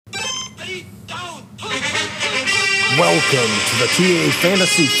Welcome to the TA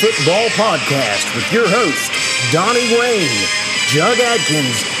Fantasy Football Podcast with your host, Donnie Wayne, Jug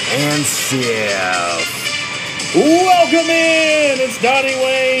Adkins, and Sif. Welcome in! It's Donnie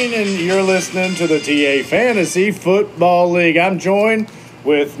Wayne, and you're listening to the TA Fantasy Football League. I'm joined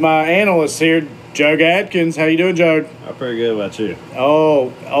with my analyst here, Jug Adkins. How you doing, Jug? I'm pretty good. About you?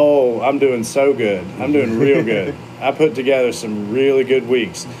 Oh, I'm doing so good. I'm doing real good. I put together some really good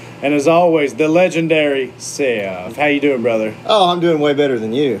weeks. And as always, the legendary Sif. How you doing, brother? Oh, I'm doing way better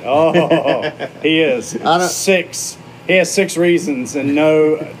than you. Oh, he is. Six. He has 6 reasons and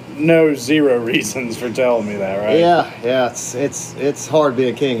no 0 reasons for telling me that, right? Yeah. It's hard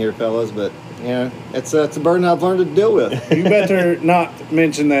being king here, fellas, but you know, it's a burden I've learned to deal with. You better not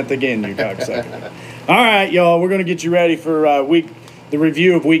mention that again, you cocksucker. All right, y'all, we're gonna get you ready for the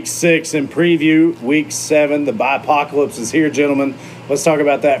review of Week 6 and preview Week 7. The Bipocalypse is here, gentlemen. Let's talk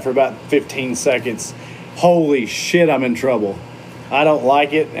about that for about 15 seconds. Holy shit, I'm in trouble. I don't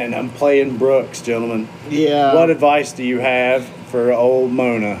like it, and I'm playing Brooks, gentlemen. Yeah. What advice do you have for old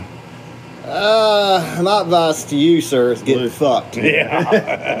Mona? My advice to you, sir, is get fucked.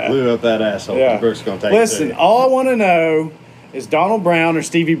 Yeah. Blew up that asshole. Yeah. Brooks gonna take Listen, it. all I want to know is Donald Brown or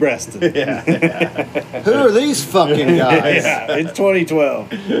Stevie Breaston. Who are these fucking guys? Yeah, it's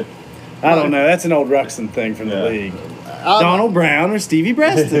 2012. I don't know. That's an old Ruxin thing from the league. Donald Brown or Stevie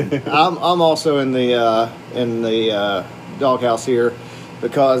Breaston. I'm also in the doghouse here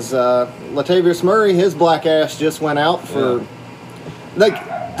because Latavius Murray, his black ass just went out for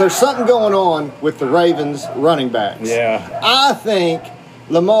there's something going on with the Ravens running backs. Yeah. I think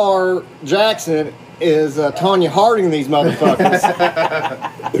Lamar Jackson is Tanya Harding these motherfuckers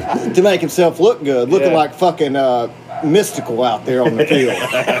to make himself look good, looking like fucking Mystical out there on the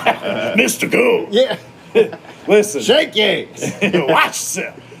field. Mystical. Yeah. Listen. Shake eggs. Watch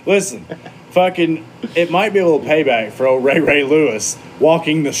yourself. Listen. Fucking, it might be a little payback for old Ray Lewis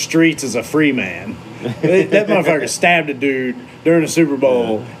walking the streets as a free man. That motherfucker stabbed a dude during a Super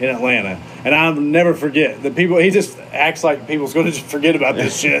Bowl in Atlanta. And I'll never forget. He just acts like people's going to just forget about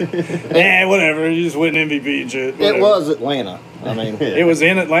this shit. Whatever. You just win MVP and shit. Whatever. It was Atlanta. I mean, it was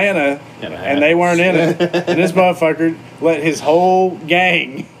in Atlanta, and they weren't in it. And this motherfucker let his whole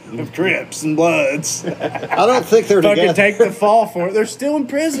gang of Crips and Bloods I don't think they're fucking together. take the fall for it. They're still in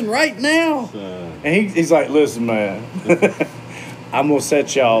prison right now. And he's like, listen, man, I'm going to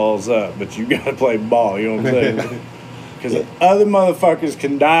set y'all's up, but you got to play ball. You know what I'm saying? Because other motherfuckers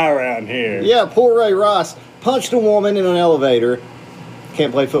can die around here. Yeah, poor Ray Rice punched a woman in an elevator.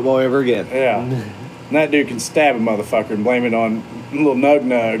 Can't play football ever again. Yeah. And that dude can stab a motherfucker and blame it on a little nug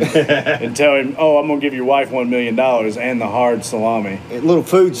and tell him, oh, I'm going to give your wife $1 million and the hard salami. A little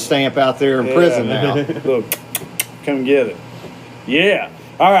food stamp out there in prison now. Look, come get it. Yeah.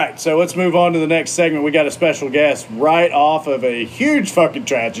 All right, so let's move on to the next segment. We got a special guest right off of a huge fucking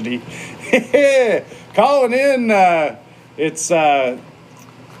tragedy. Calling in, it's your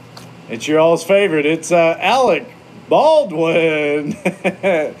all's favorite. It's Alec Baldwin,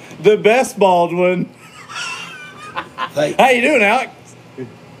 the best Baldwin. How you doing, Alec?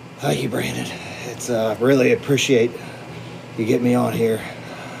 Thank you, Brandon. It's really appreciate you getting me on here.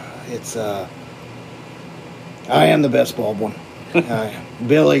 It's I am the best Baldwin.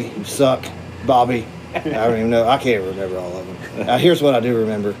 Billy, you suck. Bobby, I don't even know. I can't remember all of them. Here's what I do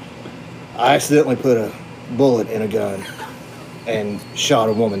remember. I accidentally put a bullet in a gun and shot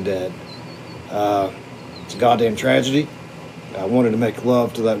a woman dead. It's a goddamn tragedy. I wanted to make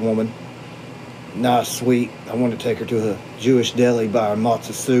love to that woman. Nice, sweet. I wanted to take her to a Jewish deli, buy her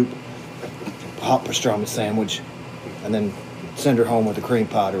matzah soup, a hot pastrami sandwich, and then send her home with a cream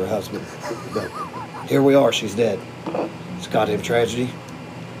pie to her husband. But here we are. She's dead. It's a goddamn tragedy.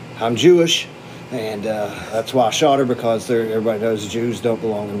 I'm Jewish, and that's why I shot her, because everybody knows Jews don't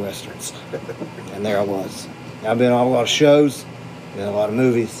belong in Westerns. And there I was. I've been on a lot of shows, been in a lot of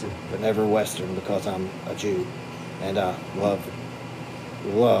movies, but never Western, because I'm a Jew. And I love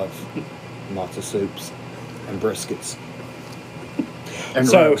matzah soups and briskets. And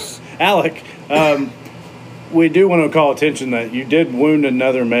so, roast. Alec, we do want to call attention that you did wound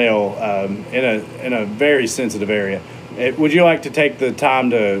another male in a very sensitive area. Would you like to take the time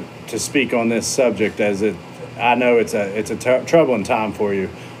to speak on this subject, as I know it's a troubling time for you,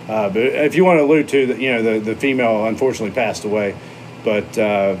 but if you want to allude to that, the female unfortunately passed away, but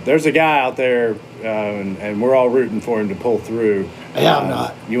there's a guy out there, and we're all rooting for him to pull through. Yeah, I'm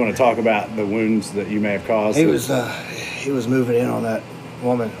not. You want to talk about the wounds that you may have caused? He was moving in on that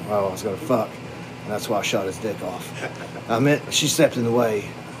woman while I was going to fuck, and that's why I shot his dick off. She stepped in the way.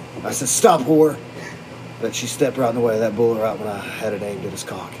 I said, "Stop, whore!" But she stepped right in the way of that bullet right when I had it aimed at his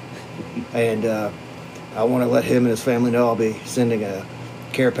cock. And I want to let him and his family know I'll be sending a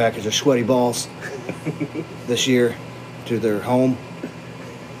care package of sweaty balls this year to their home.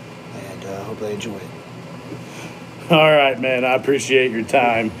 And I hope they enjoy it. All right, man. I appreciate your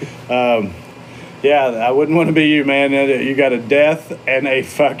time. Yeah, I wouldn't want to be you, man. You got a death and a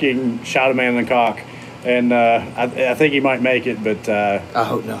fucking shot a man in the cock. And I think he might make it, but I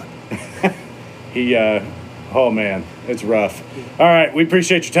hope not. oh man, it's rough. All right, we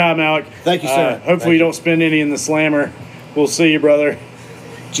appreciate your time, Alec. Thank you, sir. Hopefully Thank you don't spend any in the slammer. We'll see you, brother.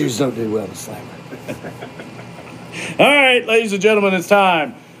 Jews don't do well in the slammer. All right, ladies and gentlemen, it's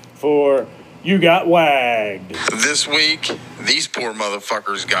time for You Got Wagged. This week, these poor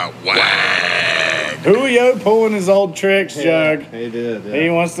motherfuckers got wagged. Julio pulling his old tricks, Jug. He did. Yeah. He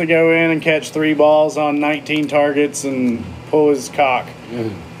wants to go in and catch 3 balls on 19 targets and pull his cock.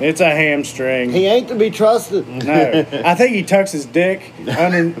 It's a hamstring. He ain't to be trusted. No, I think he tucks his dick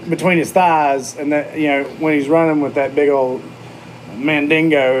under between his thighs, and that when he's running with that big old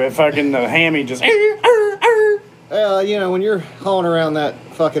mandingo, fucking the hammy just. When you're hauling around that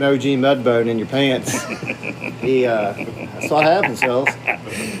fucking OG mudbone in your pants, that's what happens, fellas.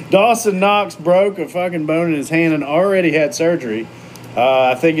 Dawson Knox broke a fucking bone in his hand and already had surgery.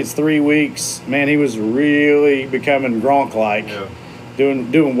 I think it's 3 weeks. Man, he was really becoming Gronk-like,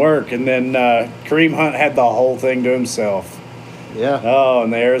 doing work. And then Kareem Hunt had the whole thing to himself. Yeah. Oh,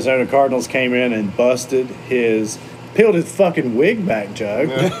 and the Arizona Cardinals came in and peeled his fucking wig back, Jug.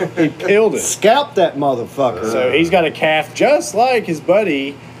 He peeled it. Scalp that motherfucker. So he's got a calf just like his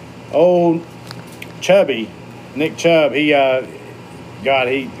buddy, old Chubby, Nick Chubb.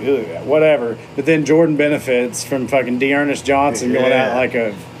 Whatever. But then Jordan benefits from fucking Dearness Johnson going out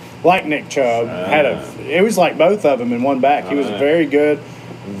like Nick Chubb. It was like both of them in one back. He was very good,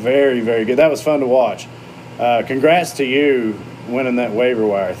 very, very good. That was fun to watch. Congrats to you winning that waiver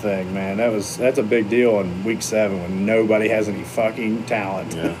wire thing, man. That's a big deal in week 7 when nobody has any fucking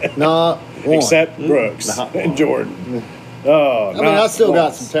talent. Yeah. Not one. Except Brooks and Jordan. Oh, I mean, I still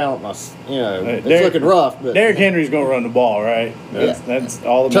got some talent. It's looking rough, but Derrick Henry's going to run the ball, right? That's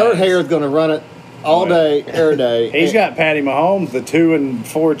all the Turd Hair's going to run it all day, every day. He's got Patty Mahomes, the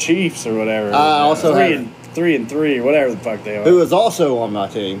 2-4 Chiefs or whatever. I also have 3-3 or whatever the fuck they are. who is also on my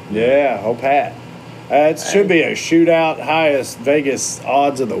team. Yeah, Pat. It should be a shootout, highest Vegas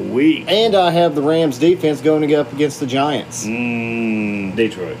odds of the week. And I have the Rams defense going up against the Giants.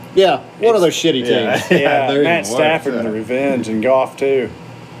 Detroit. Yeah, one of those shitty teams. Yeah, they're Matt even Stafford worse. and the revenge and Goff too.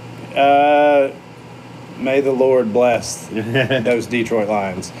 May the Lord bless those Detroit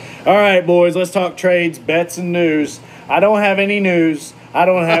Lions. All right, boys, let's talk trades, bets, and news. I don't have any news. I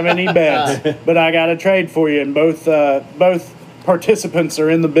don't have any bets, but I got a trade for you, and both participants are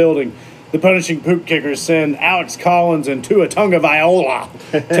in the building. The punishing poop kickers send Alex Collins and Tua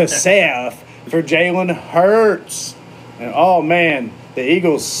Tagovailoa to Seth for Jalen Hurts. And, oh, man, the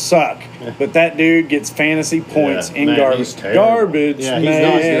Eagles suck. But that dude gets fantasy points in man, garbage. he's terrible. Garbage, Yeah,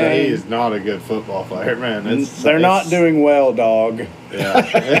 man. he is not a good football player, man. They're not doing well, dog.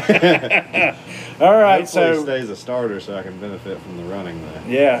 Yeah. All right, Hopefully he so stays a starter so I can benefit from the running there.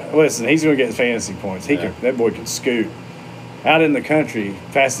 yeah, listen, he's going to get fantasy points. That boy can scoot. Out in the country,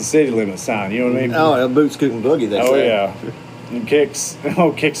 past the city limit sign, you know what I mean? Oh, a boot scooting boogie, they Oh, say. yeah. And kicks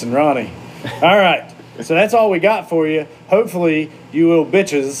and Ronnie. All right. So that's all we got for you. Hopefully, you little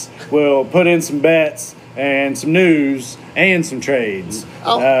bitches will put in some bets and some news and some trades.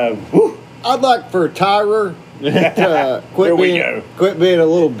 I'd like for Tyrer to There we go. quit being a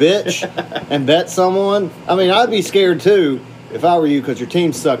little bitch and bet someone. I mean, I'd be scared too if I were you because your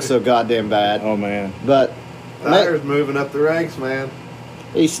team sucks so goddamn bad. Oh, man. But Tyler's moving up the ranks, man.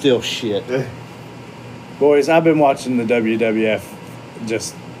 he's still shit. Boys, I've been watching the WWF,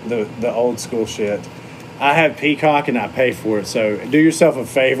 just the old school shit. I have Peacock and I pay for it, so do yourself a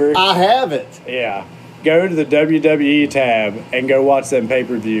favor. I have it. Yeah. Go to the WWE tab and go watch them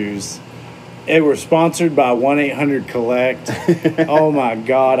pay-per-views. It were sponsored by 1-800-COLLECT. Oh, my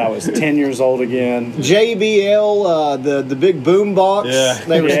God. I was 10 years old again. JBL, the big boom box. Yeah.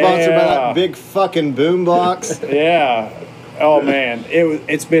 They were sponsored by Yeah. that big fucking boom box. Yeah. Oh, man.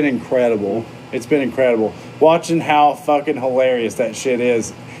 It's been incredible. It's been incredible. Watching how fucking hilarious that shit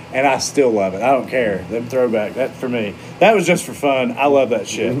is. And I still love it. I don't care. Them throwback. That, for me. That was just for fun. I love that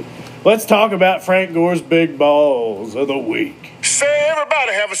shit. Let's talk about Frank Gore's big balls of the week. Say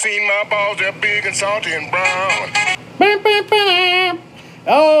everybody haven't seen my balls, they're big and salty and brown. Bam, bam, bam.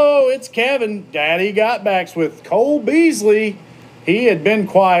 Oh, it's Kevin. Daddy got backs with Cole Beasley. He had been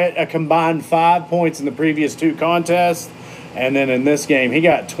quiet, a combined 5 points in the previous 2 contests. And then in this game, he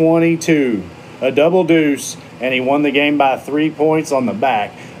got 22, a double deuce, and he won the game by 3 points on the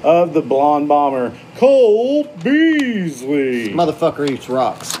back of the Blonde Bomber, Cole Beasley. Motherfucker eats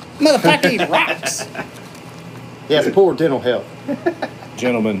rocks. Motherfucker eats rocks. He has poor dental health.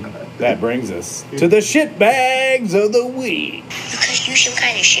 Gentlemen, that brings us to the shit bags of the week. Because you some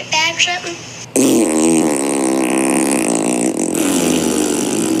kind of shitbag or something?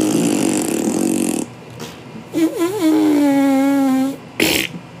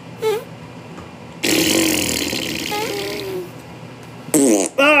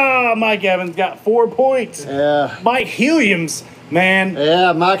 Mike Evans got 4 points. Yeah. Mike Williams, man.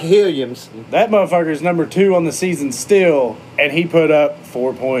 Yeah, Mike Williams. That motherfucker's number 2 on the season still, and he put up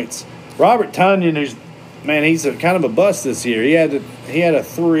 4 points. Robert Tunyon, he's kind of a bust this year. He had a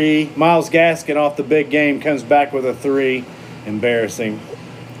 3. Miles Gaskin off the big game comes back with a 3. Embarrassing.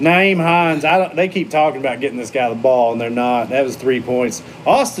 Naeem Hines, they keep talking about getting this guy the ball, and they're not. That was 3 points.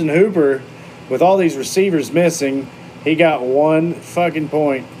 Austin Hooper, with all these receivers missing, he got 1 fucking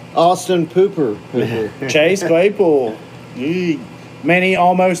point. Austin Pooper. Chase Claypool, man, he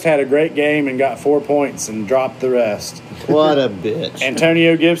almost had a great game and got 4 points and dropped the rest. What a bitch.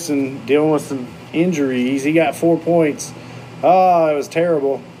 Antonio Gibson dealing with some injuries. He got 4 points. Oh, it was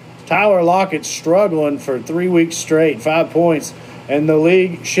terrible. Tyler Lockett's struggling for 3 weeks straight, 5 points. And the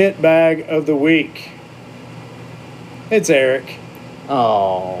league shit bag of the week, it's Eric.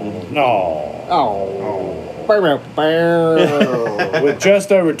 Oh. No. Oh. With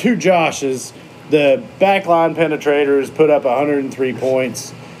just over 2 Joshes, the backline penetrators put up 103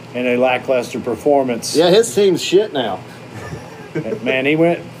 points in a lackluster performance. Yeah, his team's shit now. Man, he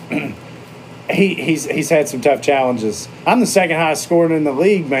went. He's had some tough challenges. I'm the second highest scoring in the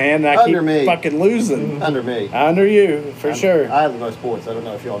league, man. And I Under keep me. fucking losing. Under me. Under you, for sure. I have the most points. I don't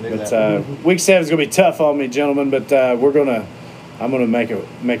know if y'all knew But that. week 7 is gonna be tough on me, gentlemen. But I'm gonna make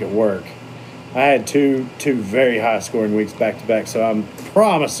it work. I had two very high scoring weeks back to back, so I'm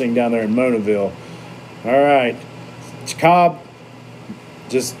promising down there in Monaville. All right, Cobb,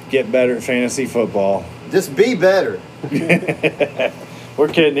 just get better at fantasy football. Just be better. We're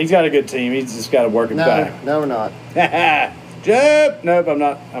kidding. He's got a good team. He's just got to work it back. No, we're not. Nope,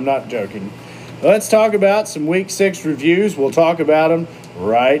 I'm not joking. Let's talk about some Week 6 reviews. We'll talk about them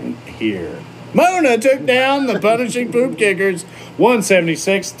right here. Mona took down the punishing poop kickers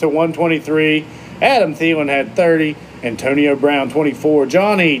 176 to 123. Adam Thielen had 30. Antonio Brown 24.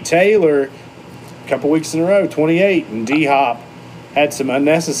 Johnny Taylor, a couple weeks in a row, 28. And D-Hop had some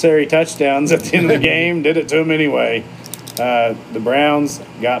unnecessary touchdowns at the end of the game. Did it to him anyway. The Browns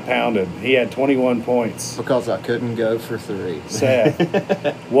got pounded. He had 21 points. Because I couldn't go for 3. Seth,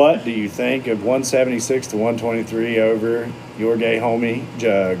 what do you think of 176 to 123 over your gay homie,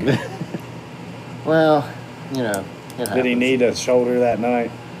 Jug? Well, it happens. Did he need a shoulder that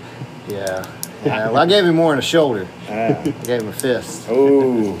night? Yeah. Well, I gave him more in the shoulder. Ah. I gave him a fist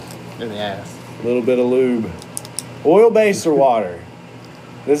Oh, in the ass. a little bit of lube. Oil-based or water?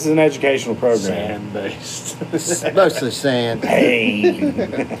 This is an educational program. Sand-based. Mostly sand. Hey.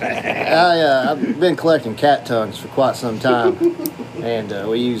 I've been collecting cat tongues for quite some time, and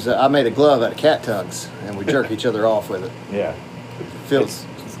I made a glove out of cat tongues, and we jerk each other off with it. Yeah.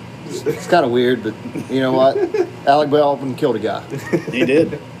 It's kind of weird, but you know what? Alec Baldwin killed a guy. He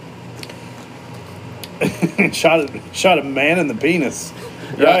did. shot a man in the penis.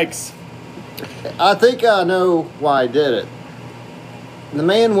 Yikes. I think I know why he did it. The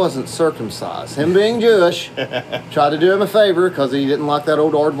man wasn't circumcised. Him being Jewish, tried to do him a favor because he didn't like that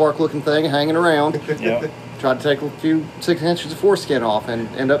old aardvark-looking thing hanging around. Yeah. Tried to take a few 6 inches of foreskin off and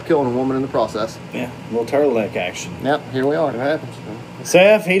end up killing a woman in the process. Yeah. A little turtleneck action. Yep, here we are. It happens.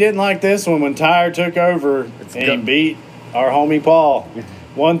 Seth, he didn't like this one when Tyre took over and he beat our homie Paul.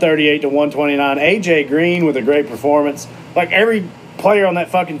 138 to 129. AJ Green with a great performance. Like every player on that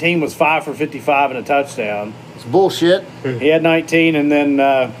fucking team was 5 for 55 and a touchdown. It's bullshit. He had 19, and then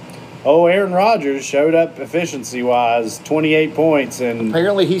Aaron Rodgers showed up efficiency-wise, 28 points, and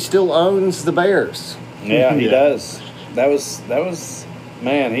Apparently he still owns the Bears. yeah, he does. That was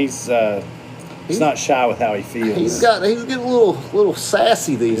man. He's not shy with how he feels. He's getting a little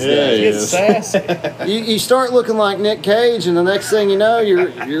sassy these Yeah, days. He gets sassy. You start looking like Nick Cage, and the next thing you know,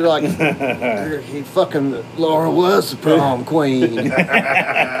 you're like, he fucking Laura was the prom queen.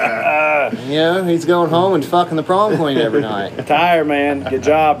 He's going home and fucking the prom queen every night. Tyre, man, good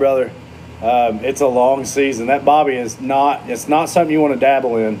job, brother. It's a long season. That Bobby is not. It's not something you want to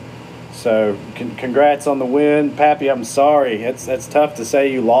dabble in. So, congrats on the win, Pappy. I'm sorry. That's tough to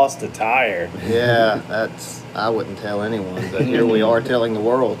say you lost to Tyre. Yeah, I wouldn't tell anyone, but here we are telling the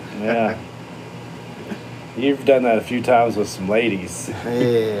world. Yeah. You've done that a few times with some ladies.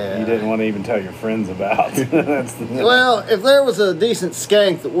 Yeah. You didn't want to even tell your friends about. Well, if there was a decent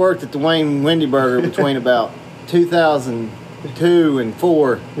skank that worked at the Wayne Wendy Burger between about 2002 and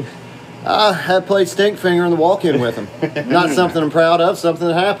 4, I had played Stinkfinger in the walk-in with him. Not something I'm proud of, something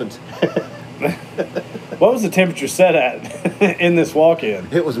that happened. What was the temperature set at in this walk-in?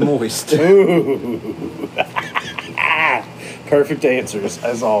 It was moist. Ooh. Perfect answers,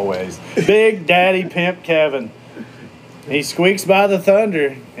 as always. Big Daddy Pimp Kevin. He squeaks by the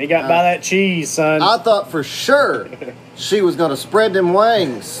thunder. He got by that cheese, son. I thought for sure she was going to spread them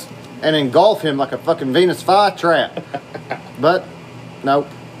wings and engulf him like a fucking Venus flytrap. But, nope.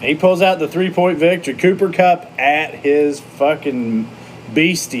 He pulls out the 3-point victory. Cooper Kupp at his fucking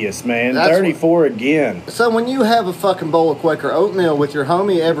beastiest, man. That's 34 again. So when you have a fucking bowl of Quaker oatmeal with your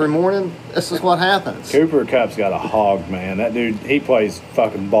homie every morning, this is what happens. Cooper Kupp's got a hog, man. That dude, he plays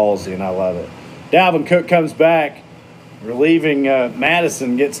fucking ballsy, and I love it. Dalvin Cook comes back, relieving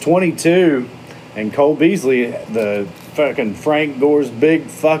Madison, gets 22, and Cole Beasley, the fucking Frank Gore's big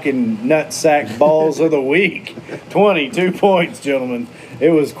fucking nutsack balls of the week. 22 points, gentlemen. It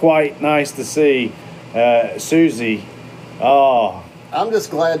was quite nice to see. Susie, oh, I'm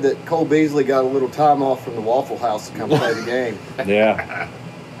just glad that Cole Beasley got a little time off from the Waffle House to come play the game. yeah.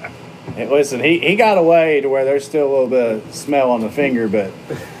 Hey, listen, he got away to where there's still a little bit of smell on the finger, but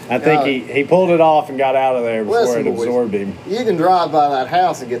I think he pulled it off and got out of there before it absorbed him. You can drive by that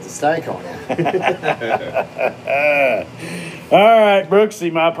house and get the stank on you. All right,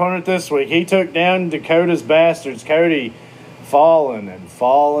 Brooksy, my opponent this week. He took down Dakota's Bastards. Cody falling and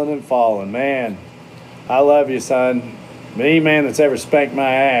falling and falling. Man, I love you, son. But any man that's ever spanked my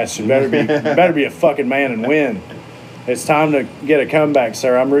ass, you better be a fucking man and win. It's time to get a comeback,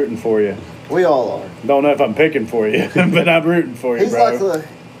 sir. I'm rooting for you. We all are. Don't know if I'm picking for you, but I'm rooting for you, bro.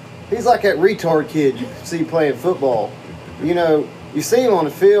 He's like that retard kid you see playing football. You know, you see him on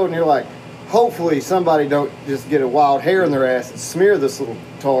the field and you're like, hopefully somebody don't just get a wild hair in their ass and smear this little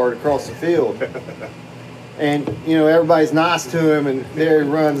tard across the field. And, you know, everybody's nice to him and there he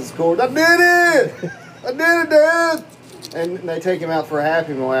runs and scores. I did it! I did it, Dad! And they take him out for a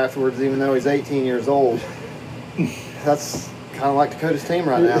Happy Meal afterwards, even though he's 18 years old. That's kind of like Dakota's team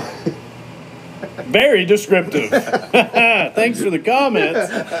right now. Very descriptive. Thanks for the comments.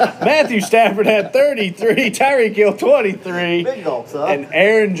 Matthew Stafford had 33, Tyreek Hill 23. Big gulps up. And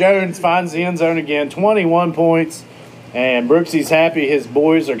Aaron Jones finds the end zone again, 21 points. And Brooksy's happy his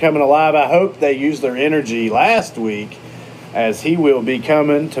boys are coming alive. I hope they used their energy last week, as he will be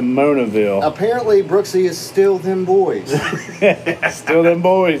coming to Monaville. Apparently, Brooksy is still them boys. Still them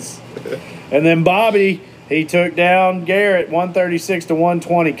boys. And then Bobby, he took down Garrett 136 to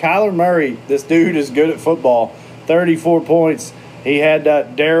 120. Kyler Murray, this dude is good at football, 34 points. He had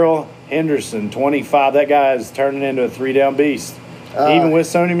Darrell Henderson, 25. That guy is turning into a 3-down beast, even with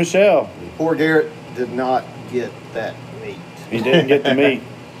Sony Michel. Poor Garrett did not get that meat. He didn't get the meat.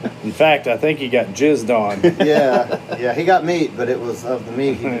 In fact, I think he got jizzed on. Yeah, he got meat, but it was of the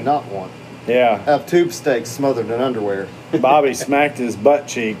meat he did not want. Yeah. Of tube steaks smothered in underwear. Bobby smacked his butt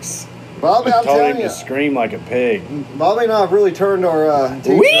cheeks. Bobby, I'm Told him telling to you, scream like a pig. Bobby and I have really turned our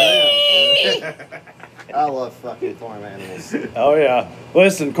teams around. I love fucking farm animals. Oh, yeah.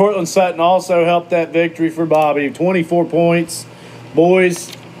 Listen, Cortland Sutton also helped that victory for Bobby. 24 points.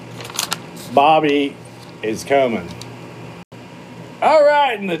 Boys, Bobby is coming. All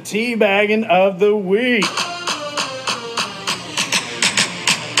right, and the teabagging of the week.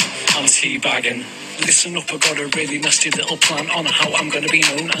 I'm teabagging. Listen up, I got a really nasty little plan on how I'm gonna be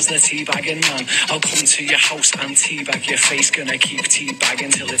known as the teabagging man. I'll come to your house and teabag your face. Gonna keep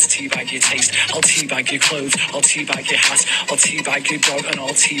teabagging till it's teabag your taste. I'll teabag your clothes, I'll teabag your hat, I'll teabag your dog and I'll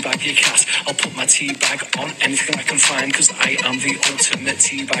teabag your cat. I'll put my teabag on anything I can find, cause I am the ultimate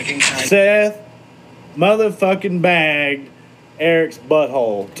teabagging kind. Seth motherfucking bagged Eric's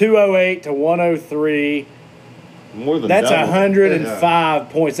butthole. 208 to 103. More than That's double. 105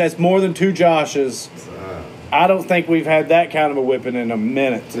 points. That's more than two Joshes. I don't think we've had that kind of a whipping in a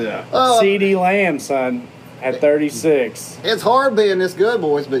minute. Yeah. C.D. Lamb, son, at 36. It's hard being this good,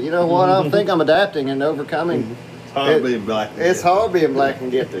 boys, but you know what? I think I'm adapting and overcoming. It's hard being black. It's hard being black and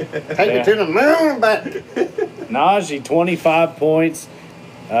gifted. Take me to the moon and back. Najee, 25 points.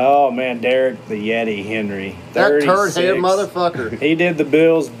 Oh, man, Derek the Yeti Henry, That 36. turd-haired motherfucker. He did the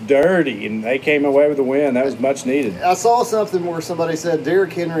Bills dirty, and they came away with a win. That was much needed. I saw something where somebody said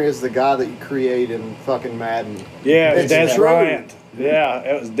Derrick Henry is the guy that you create in fucking Madden. Yeah, it was It's Des true. Bryant. Yeah,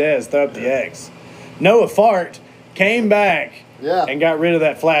 it was Des. Throw up the X. Noah Fart came back Yeah. and got rid of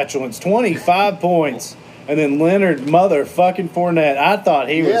that flatulence. 25 points. And then Leonard motherfucking Fournette. I thought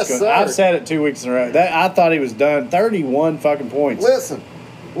he was Yes, going. sir. I've said it 2 weeks in a row. I thought he was done. 31 fucking points. Listen,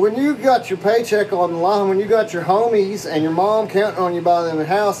 when you got your paycheck on the line, when you got your homies and your mom counting on you by the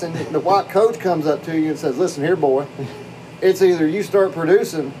house, and the white coach comes up to you and says, "Listen here, boy, it's either you start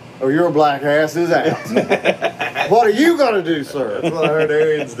producing or your black ass is out." What are you gonna do, sir? That's what I heard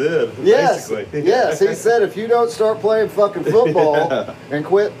Arians did. Yes, Basically. yes. He said if you don't start playing fucking football and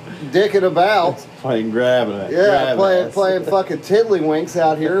quit dicking about, Playing grabbing it. yeah, grabbing playing fucking tiddlywinks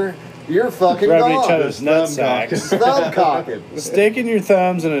out here, you're fucking Rubbing gone. each other's nutsacks. Thumb cocking. Sticking your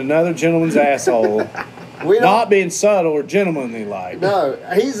thumbs in another gentleman's asshole. We don't. Not being subtle or gentlemanly like. No,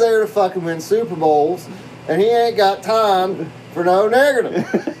 he's there to fucking win Super Bowls, and he ain't got time for no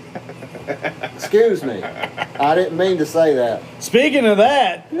negative. Excuse me. I didn't mean to say that. Speaking of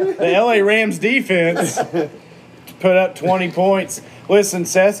that, the LA Rams defense put up 20 points. Listen,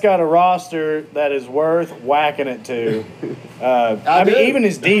 Seth's got a roster that is worth whacking it to. I mean, do. even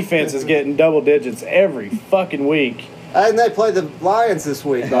his defense is getting double digits every fucking week. And they play the Lions this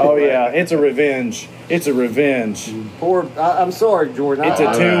week. by the Oh, way. yeah. It's a revenge. It's a revenge. I'm sorry, Jordan. It's a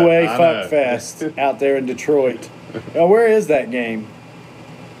know, two-way I fuck know. fest out there in Detroit. Now, where is that game?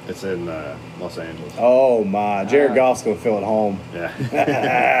 It's in Los Angeles. Oh, my. Jared Goff's going to feel at home.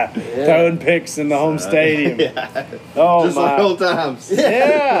 Yeah. Throwing picks in the home stadium. Yeah. Oh, Just my. like old times.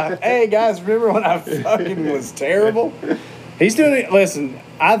 Yeah. Hey, guys, remember when I fucking was terrible? He's doing it. Listen,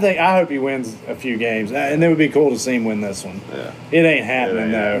 I hope he wins a few games, and it would be cool to see him win this one. Yeah. It ain't happening,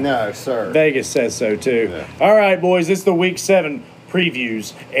 It though. ain't. No, sir. Vegas says so, too. Yeah. All right, boys, this is the Week 7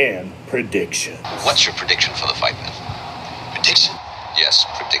 previews and predictions. What's your prediction for the fight, then? Prediction? Yes,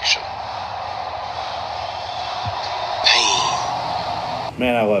 prediction. Pain.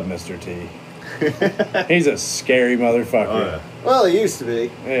 Man, I love Mr. T. He's a scary motherfucker. Oh, yeah. Well, he used to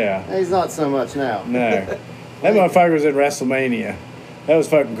be. Yeah. He's not so much now. No. That motherfucker was in WrestleMania. That was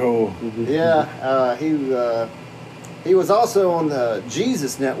fucking cool. Yeah, he was also on the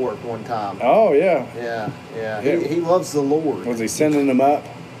Jesus Network one time. Oh, yeah. Yeah. Yeah. He loves the Lord. Was he sending them up?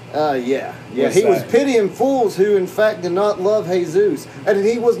 Yeah. What's He was that? pitying fools who, in fact, did not love Jesus. And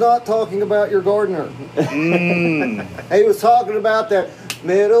he was not talking about your gardener. He was talking about that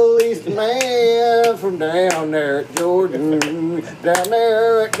Middle East man from down there at Jordan, down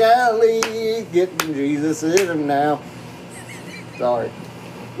there at Galilee, getting Jesus in him now. Sorry.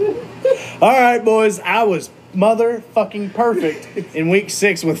 All right, boys. I was motherfucking perfect in Week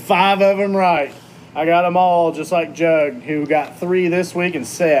 6 with 5 of them right. I got them all, just like Jug, who got 3 this week, and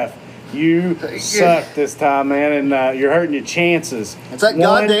Seth. You sucked this time, man, and you're hurting your chances. It's that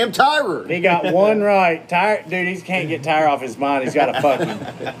One- goddamn Tyler. He got 1 right. Tyre, dude, he can't get Tyre off his mind. He's got to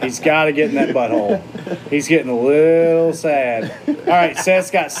fucking. He's got to get in that butthole. He's getting a little sad. All right,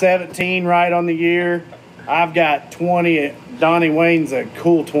 Seth's got 17 right on the year. I've got 20. Donnie Wayne's a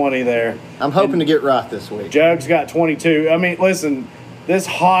cool 20 there. I'm hoping to get right this week. Jug's got 22. I mean, listen, this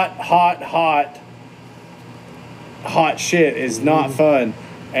hot shit is not fun.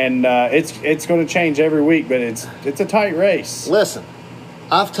 And it's going to change every week, but it's a tight race. Listen,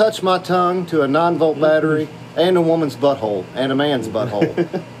 I've touched my tongue to a 9-volt battery and a woman's butthole and a man's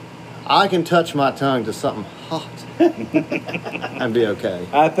butthole. I can touch my tongue to something hot and be okay.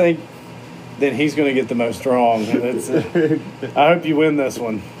 I think then he's going to get the most wrong. I hope you win this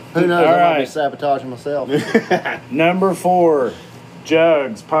one. Who knows? All I might be right. sabotaging myself. Number 4,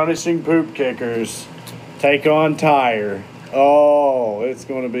 Jugs, punishing poop kickers. Take on Tyre. Oh, it's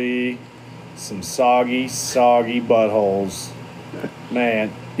going to be some soggy buttholes.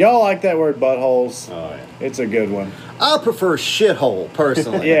 Man, y'all like that word buttholes? Oh, yeah. It's a good one. I prefer shithole,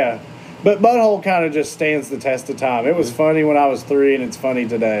 personally. Yeah, but butthole kind of just stands the test of time. It was funny when I was 3, and it's funny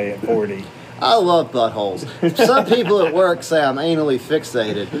today at 40. I love buttholes. Some people at work say I'm anally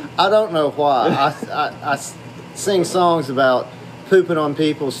fixated. I don't know why. I sing songs about pooping on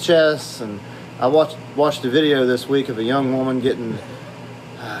people's chests, and I watched a video this week of a young woman getting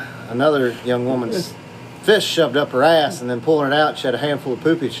another young woman's fish shoved up her ass and then pulling it out. She had a handful of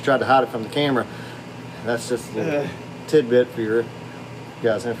poopy. She tried to hide it from the camera. That's just a little tidbit for your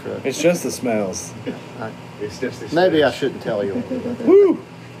guys' info. It's just the smells. It's just this Maybe I shouldn't tell you. Woo!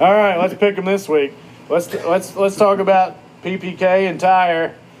 All right, let's pick them this week. Let's talk about PPK and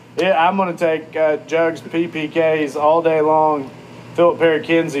Tyre. Yeah, I'm going to take Jugs PPKs all day long. Philip Perry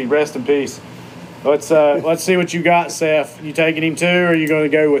Kinsey, rest in peace. Let's see what you got, Seth. You taking him too, or are you going to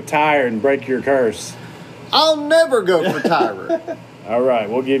go with Tyre and break your curse? I'll never go for Tyra. All right,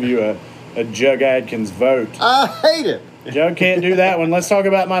 we'll give you a Jug Adkins vote. I hate it. Jug can't do that one. Let's talk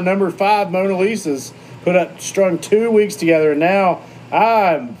about my number 5, Mona Lisa's. Strung 2 weeks together, and now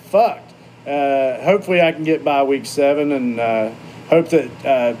I'm fucked. hopefully I can get by week 7 and hope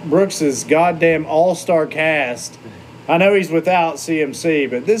that Brooks's goddamn all-star cast. I know he's without CMC,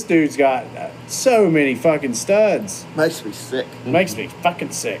 but this dude's got so many fucking studs. Makes me sick. Makes me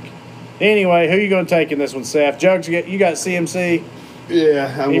fucking sick. Anyway, who you going to take in this one, Seth? Jugs, you got CMC?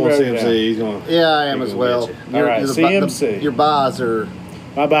 Yeah, I'm He going wrote to it CMC. down. He's going. Yeah, I am He as gonna well. get All right, CMC. Your buys are.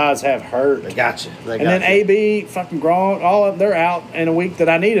 My buys have hurt. They got you. They And got then you. AB, fucking Gronk, all of them, they're out in a week that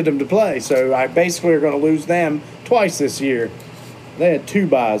I needed them to play. So I basically are going to lose them twice this year. They had 2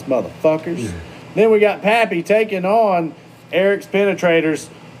 buys, motherfuckers. Then we got Pappy taking on Eric's Penetrators.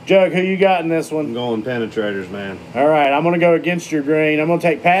 Jug, who you got in this I'm one? going Penetrators, man. All right, I'm going to go against your green. I'm going to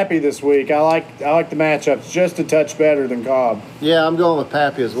take Pappy this week. I like the matchups just a touch better than Cobb. Yeah, I'm going with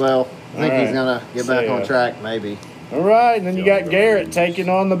Pappy as well. I think All he's right. gonna get back See ya. on track, maybe. All right, and then you got Garrett taking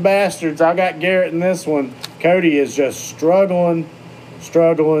on the Bastards. I got Garrett in this one. Cody is just struggling.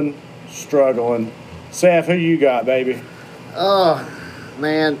 Seth, who you got, baby? Oh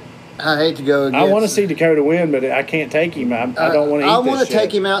man, I hate to go against. I want to see Dakota win, but I can't take him. I don't want to eat I this want to shit.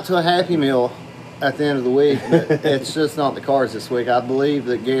 take him out to a Happy Meal at the end of the week, but it's just not the cards this week. I believe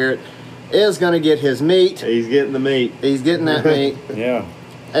that Garrett is going to get his meat. He's getting the meat. He's getting that meat. Yeah.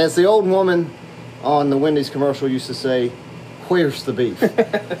 As the old woman on the Wendy's commercial used to say, "Where's the beef?"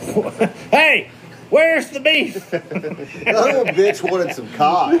 Hey, where's the beef? That little bitch wanted some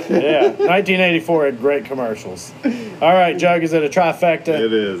cock. Yeah, 1984 had great commercials. All right, Jug, is it a trifecta?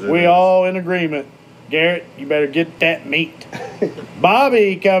 It is, it We is. all in agreement. Garrett, you better get that meat.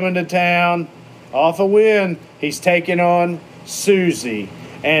 Bobby coming to town off a win. He's taking on Susie.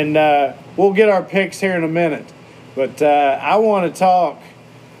 And we'll get our picks here in a minute. But I want to talk.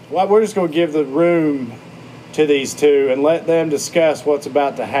 Well, we're just going to give the room to these two and let them discuss what's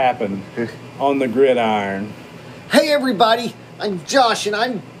about to happen on the gridiron. Hey everybody, I'm Josh and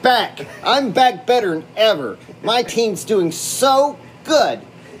I'm back. I'm back better than ever. My team's doing so good.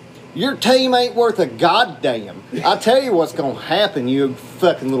 Your team ain't worth a goddamn. I'll tell you what's gonna happen, you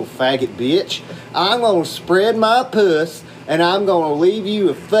fucking little faggot bitch. I'm gonna spread my puss and I'm gonna leave you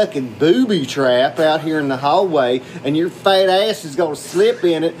a fucking booby trap out here in the hallway, and your fat ass is gonna slip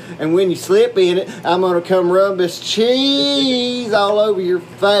in it, and when you slip in it, I'm gonna come rub this cheese all over your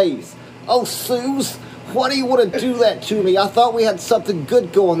face. Oh, Suze, why do you want to do that to me? I thought we had something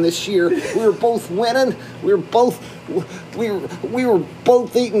good going this year. We were both winning. We were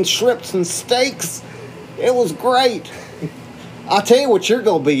both eating shrimps and steaks. It was great. I'll tell you what you're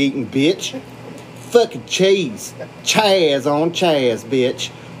gonna be eating, bitch. Fucking cheese. Chaz on Chaz, bitch.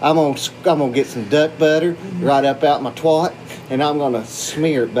 I'm gonna get some duck butter right up out my twat, and I'm gonna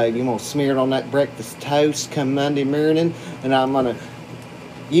smear it, baby. I'm gonna smear it on that breakfast toast come Monday morning, and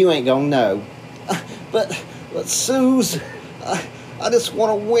you ain't gonna know. But Suze, I just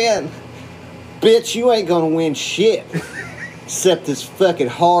want to win. Bitch, you ain't gonna win shit. Except this fucking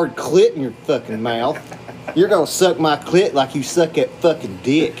hard clit in your fucking mouth. You're gonna suck my clit like you suck that fucking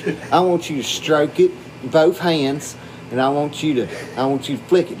dick. I want you to stroke it in both hands, and I want you to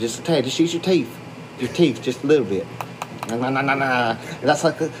flick it just a tad. Just use your teeth. Your teeth just a little bit. Nah. That's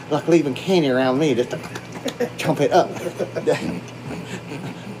like leaving candy around me. Just chomp it up.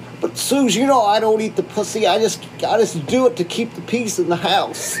 But Suze, you know I don't eat the pussy. I just do it to keep the peace in the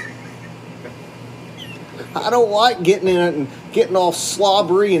house. I don't like getting in it and getting all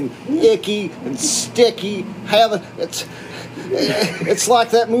slobbery and icky and sticky. It's like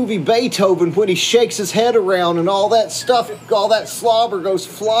that movie Beethoven when he shakes his head around and all that stuff, all that slobber goes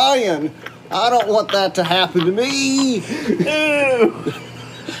flying. I don't want that to happen to me. Ew.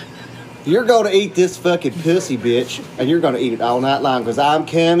 You're going to eat this fucking pussy, bitch, and you're going to eat it all night long, because I'm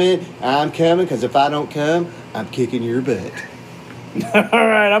coming, because if I don't come, I'm kicking your butt. All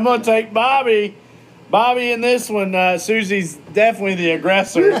right, I'm going to take Bobby. Bobby in this one. Susie's definitely the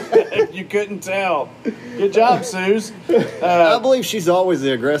aggressor, if you couldn't tell. Good job, Suze. I believe she's always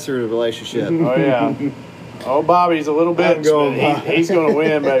the aggressor in a relationship. Oh, yeah. Oh, Bobby's a little bitch, but he's going to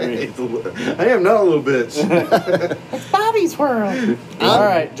win, baby. I am not a little bitch. It's Bobby's world. All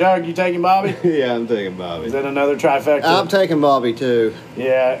right, Jug, you taking Bobby? Yeah, I'm taking Bobby. Is that another trifecta? I'm taking Bobby, too.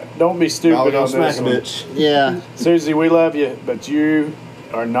 Yeah, don't be stupid Bobby on gonna smack this a one. bitch. Yeah. Susie, we love you, but you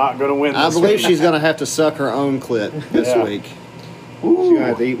are not going to win this I believe week. she's going to have to suck her own clit this Yeah. week. She's going to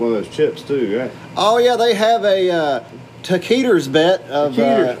have to eat one of those chips, too, right? Oh, yeah, they have a taquiters bet of...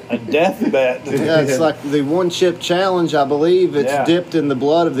 a death bet. Yeah, it's like the one chip challenge, I believe. It's Yeah. dipped in the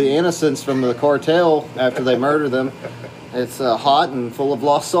blood of the innocents from the cartel after they murder them. It's hot and full of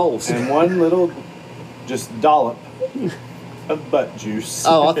lost souls. And one little just dollop of butt juice.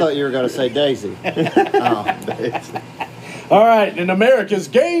 Oh, I thought you were going to say Daisy. Oh. All right, in America's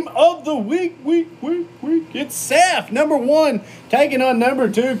game of the week, it's Seth, number 1, taking on number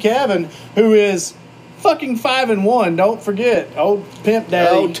 2, Kevin, who is fucking 5-1. Don't forget, old pimp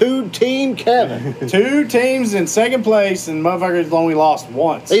daddy. Oh, 2-team Kevin. 2 teams in second place, and motherfuckers only lost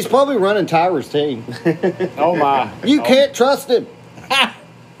once. He's probably running Tyra's team. Oh my! You can't trust him.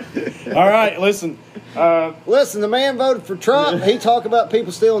 All right, listen. Listen, the man voted for Trump. He talk about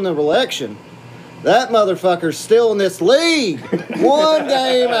people stealing the election. That motherfucker's still in this league. One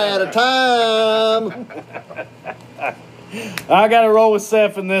game at a time. I got to roll with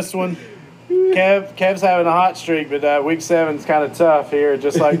Seth in this one. Kev's having a hot streak, but week 7's kind of tough here,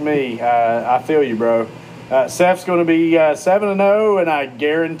 just like me. I feel you, bro. Seth's going to be 7-0, and I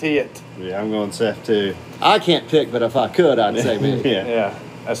guarantee it. Yeah, I'm going Seth too. I can't pick, but if I could, I'd say me. Yeah,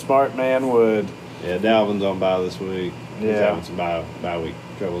 a smart man would. Yeah, Dalvin's on bye this week. He's Yeah. having some bye week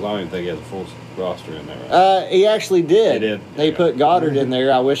troubles. I don't even think he has a full roster in there. Right? He actually did. He did? They Okay. put Goddard in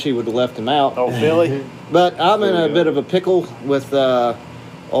there. I wish he would have left him out. Oh, Philly? But I'm in a Philly, bit of a pickle with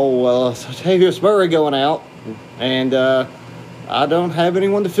Tavius Murray going out, and I don't have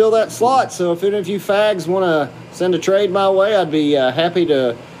anyone to fill that slot. So if any of you fags want to send a trade my way, I'd be happy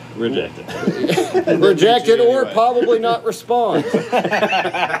to Reject it. reject it or Anyway. probably not respond.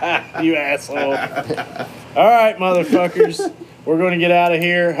 You asshole. All right, motherfuckers. We're going to get out of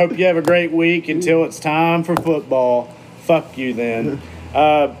here. Hope you have a great week until it's time for football. Fuck you then.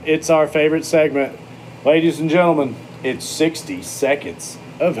 It's our favorite segment. Ladies and gentlemen, it's 60 seconds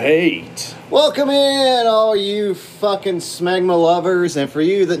of hate. Welcome in, all you fucking smegma lovers. And for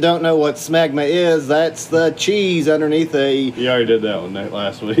you that don't know what smegma is, that's the cheese underneath a... You already did that one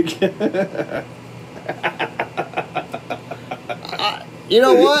last week. You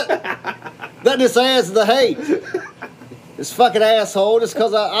know what? That just adds to the hate. This fucking asshole, just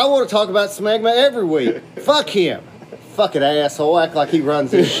because I want to talk about smegma every week. Fuck him. Fucking asshole, act like he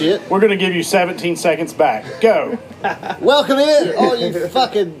runs this shit. We're going to give you 17 seconds back. Go. Welcome in, all you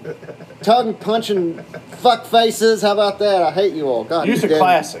fucking tongue-punching fuck faces. How about that? I hate you all. God Use a damn it.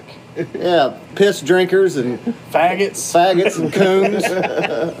 classic. Yeah, piss drinkers and Faggots. faggots and coons.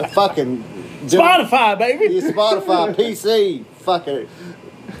 Fucking... Spotify, baby. You Spotify, PC, fucking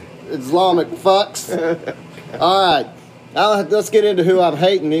Islamic fucks. All right. Let's get into who I'm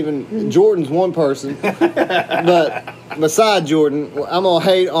hating. Even Jordan's one person. But beside Jordan, I'm going to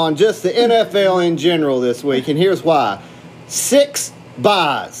hate on just the NFL in general this week. And here's why. 6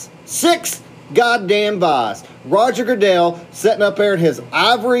 buys. 6 goddamn buys. Roger Goodell sitting up there in his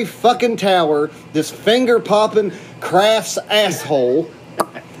ivory fucking tower, this finger-popping Kraft's asshole.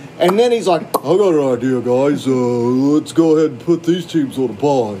 And then he's like, I got an idea, guys. Let's go ahead and put these teams on a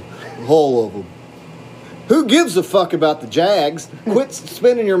bye. All of them. Who gives a fuck about the Jags? Quit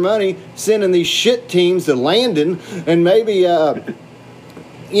spending your money sending these shit teams to Landon and maybe, let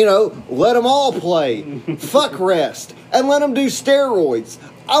them all play. Fuck rest. And let them do steroids.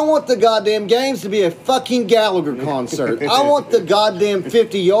 I want the goddamn games to be a fucking Gallagher concert. I want the goddamn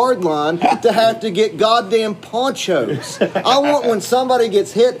 50-yard line to have to get goddamn ponchos. I want when somebody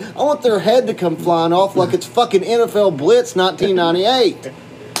gets hit, I want their head to come flying off like it's fucking NFL Blitz 1998.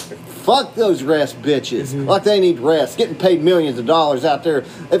 Fuck those rest bitches. Like they need rest. Getting paid millions of dollars out there.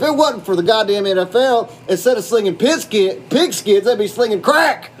 If it wasn't for the goddamn NFL, instead of slinging pig skids, they'd be slinging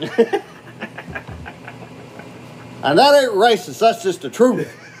crack. And that ain't racist. That's just the truth.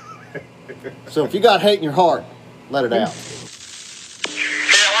 So if you got hate in your heart, let it out.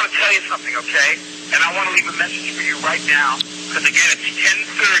 Hey, I want to tell you something, okay? And I want to leave a message for you right now. Because again, it's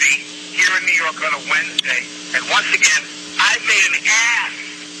 10:30 here in New York on a Wednesday. And once again, I made an ass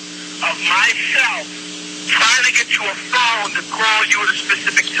of myself trying to get you a phone to call you at a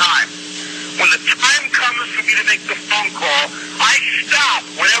specific time. When the time comes for me to make the phone call, I stop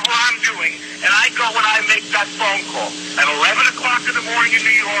whatever I'm doing and I go and I make that phone call at 11 o'clock in the morning in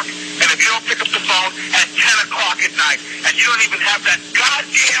New York, and if you don't pick up the phone, at 10 o'clock at night, and you don't even have that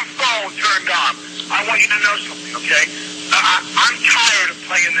goddamn phone turned on. I want you to know something, okay? I'm tired of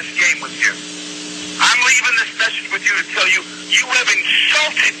playing this game with you. I'm leaving this message with you to tell you, you have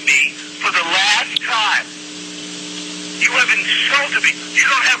insulted me for the last time. You have insulted me. You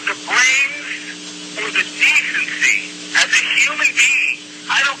don't have the brains or the decency as a human being.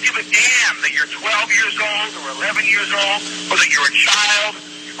 I don't give a damn that you're 12 years old or 11 years old, or that you're a child,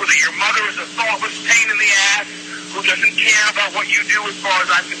 or that your mother is a thoughtless pain in the ass who doesn't care about what you do as far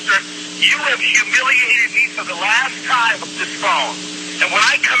as I'm concerned. You have humiliated me for the last time with this phone. And when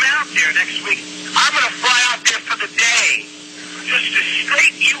I come out there next week, I'm going to fly out there for the day just to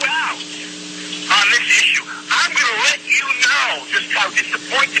straighten you out on this issue. I'm going to let you know know just how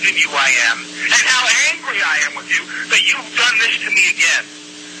disappointed in you I am and how angry I am with you that you've done this to me again.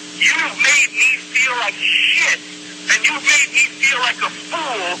 You've made me feel like shit, and you've made me feel like a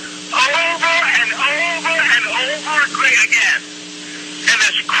fool over and over and over again. And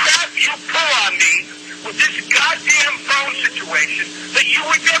this crap you pull on me with this goddamn phone situation that you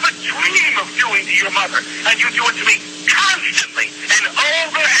would never dream of doing to your mother, and you do it to me constantly and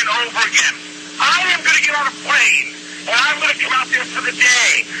over again. I am going to get on a plane, and I'm going to come out there for the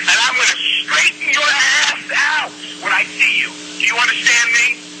day, and I'm going to straighten your ass out when I see you. Do you understand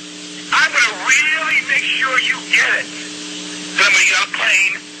me? I'm going to really make sure you get it. Then I'm going to get on a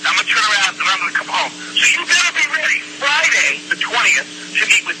plane, I'm going to turn around, and I'm going to come home. So you better be ready Friday, the 20th, to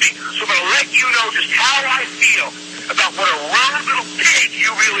meet with me. So I'm going to let you know just how I feel about what a rude little pig you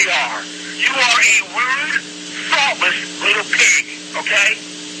really are. You are a rude, thoughtless little pig, okay?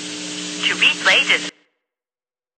 To be plated.